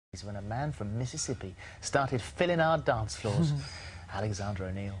When a man from Mississippi started filling our dance floors.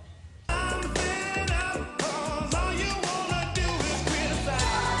 AlexanderONeal.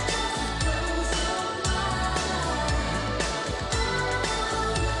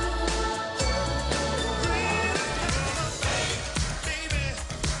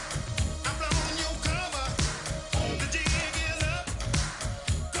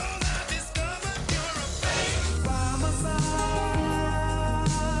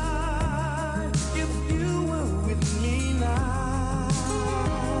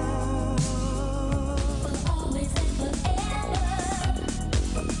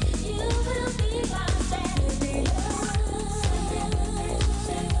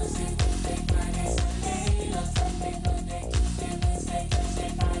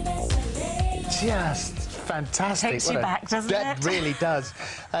 Just fantastic. Takes you back, doesn't it? That really does.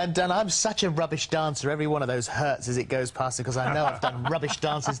 And I'm such a rubbish dancer. Every one of those hurts as it goes past it, because I know I've done rubbish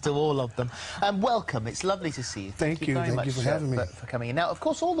dances to all of them. Welcome. It's lovely to see you. Thank you very much. Thank you for having me. For coming in. Now, of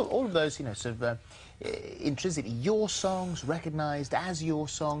course, all of those, you know, sort of intrinsically your songs, recognised as your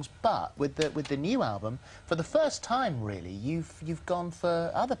songs, but with the new album, for the first time, really, you've gone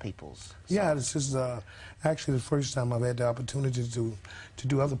for other people's songs. Yeah, this is actually the first time I've had the opportunity to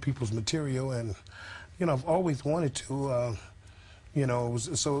do other people's material, and you know, I've always wanted to. You know,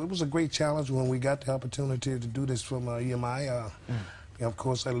 it was a great challenge when we got the opportunity to do this from EMI. You know, of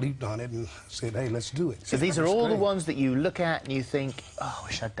course, I leaped on it and said, hey, let's do it. So these are all the ones that you look at and you think, oh, I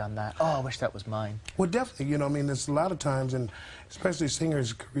wish I'd done that. Oh, I wish that was mine. Well, definitely. You know, I mean, there's a lot of times, and especially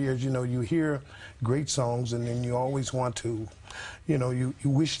singers' careers, you know, you hear great songs and then you always want to, you know, you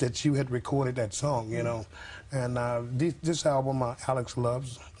wish that you had recorded that song, you know. And this album, Alex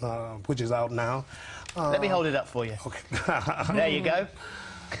Loves, which is out now. Let me hold it up for you. Okay. There you go.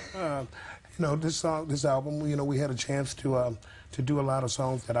 You know, this album, you know, we had a chance to do a lot of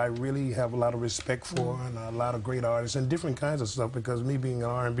songs that I really have a lot of respect for, and a lot of great artists and different kinds of stuff, because me being an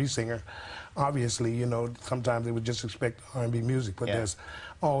R&B singer, obviously, you know, sometimes they would just expect R&B music, but there's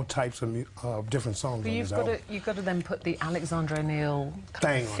all types of different songs on this album. You've got to then put the AlexanderONeal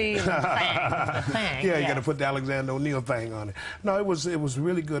thing feel thing. Yeah, you got to put the AlexanderONeal thing on it. No, it was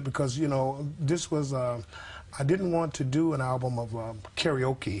really good, because, you know, this was I didn't want to do an album of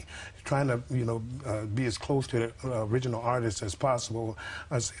karaoke, trying to, you know, be as close to the original artist as possible.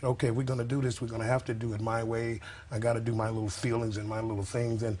 I said, okay, if we're going to do this, we're going to have to do it my way. I got to do my little feelings and my little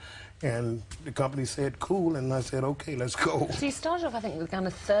things. And the company said, cool, and I said, okay, let's go. So you started off, I think, with kind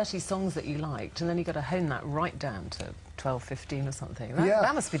of 30 songs that you liked, and then you got to hone that right down to 12, 15 or something.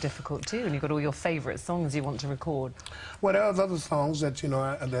 That must be difficult too, and you've got all your favourite songs you want to record. Well, there are other songs that, you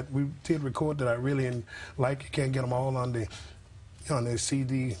know, that we did record that I really like. You can't get them all on the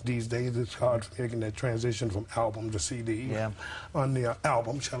CD these days. It's hard for making that transition from album to CD. Yeah. On the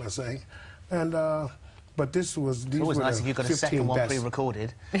album, shall I say. And but these always were nice if you've got a second one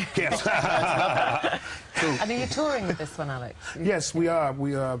pre-recorded. Yes. Cool. And are you touring with this one, Alex? Yes, we are.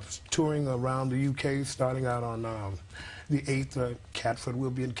 We are touring around the UK, starting out on the 8th at Catford.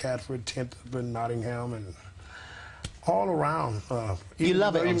 We'll be in Catford, 10th in Nottingham, and all around. You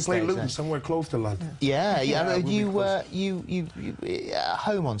love it on even play stage, Luton, somewhere close to London. Yeah. You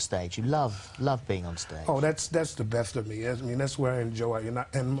home on stage. You love being on stage. Oh, that's the best of me. I mean, that's where I enjoy it,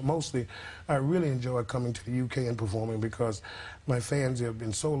 and mostly, I really enjoy coming to the UK and performing, because my fans have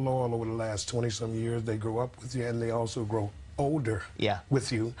been so loyal over the last 20-some years. They grow up with you, and they also grow older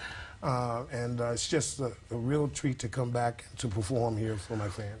with you. It's just a real treat to come back to perform here for my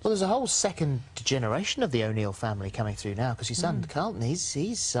fans. Well, there's a whole second generation of the O'Neill family coming through now, because your son Carlton,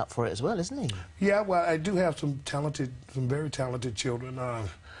 he's up for it as well, isn't he? Yeah, well, I do have some very talented children,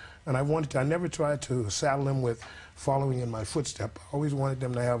 and I never tried to saddle them with following in my footsteps. I always wanted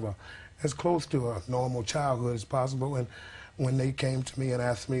them to have as close to a normal childhood as possible, and when they came to me and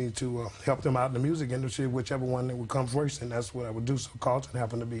asked me to help them out in the music industry, whichever one that would come first, and that's what I would do. So Carlton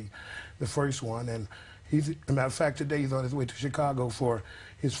happened to be the first one, and as a matter of fact, today he's on his way to Chicago for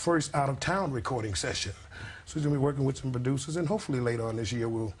his first out-of-town recording session. So he's going to be working with some producers, and hopefully later on this year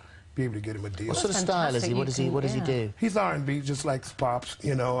we'll be able to get him a deal. What sort of style is he? What does he do? He's R&B, just like Pops,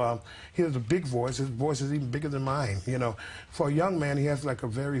 you know. He has a big voice. His voice is even bigger than mine, you know. For a young man, he has like a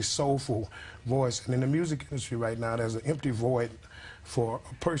very soulful voice. And in the music industry right now, there's an empty void for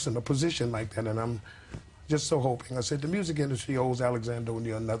a position like that. And I'm just so hoping. I said, the music industry owes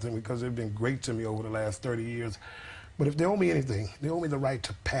AlexanderONeal nothing, because they've been great to me over the last 30 years. But if they owe me anything, they owe me the right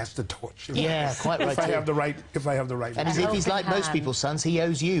to pass the torch. Yeah, quite right. If I have the right. And if he's like most people's sons, he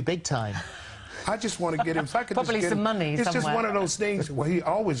owes you big time. I just want to get him. If I could Probably just get some him, money it's somewhere. just one of those things. Well, he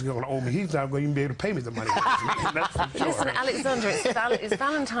always going to owe me. He's not going to even be able to pay me the money. That's for sure. Listen, Alexander, it's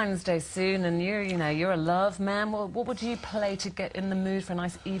Valentine's Day soon, and you're a love man. What would you play to get in the mood for a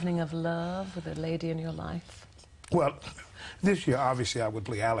nice evening of love with a lady in your life? Well, this year, obviously, I would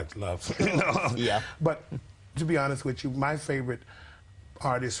play Alex Love. Yeah. But to be honest with you, my favorite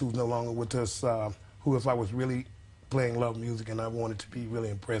artist who's no longer with us, who if I was really playing love music and I wanted to be really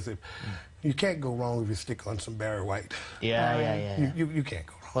impressive, you can't go wrong if you stick on some Barry White. Yeah. You can't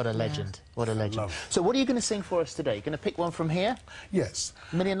go wrong. What a legend. What a legend. Love. So what are you going to sing for us today? You're going to pick one from here? Yes.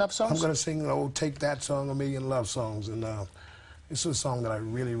 Million Love Songs? I'm going to sing an old Take That song, A Million Love Songs. And it's a song that I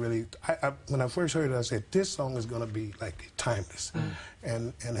really, when I first heard it, I said, this song is going to be like timeless.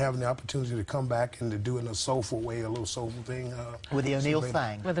 And having the opportunity to come back and to do it in a soulful way, a little soulful thing. With the O'Neill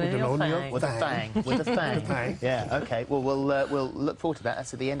thang. With an O'Neill thang. With a thang. With a thang. Yeah, OK. Well, we'll look forward to that.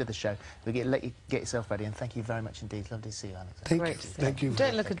 That's at the end of the show. We'll let you get yourself ready, and thank you very much indeed. Lovely to see you, Alex. Thank you. You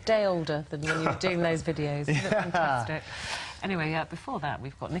don't look a day older than when you were doing those videos. You look fantastic. Anyway, before that,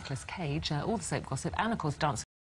 we've got Nicolas Cage, all the soap gossip, and of course, Dance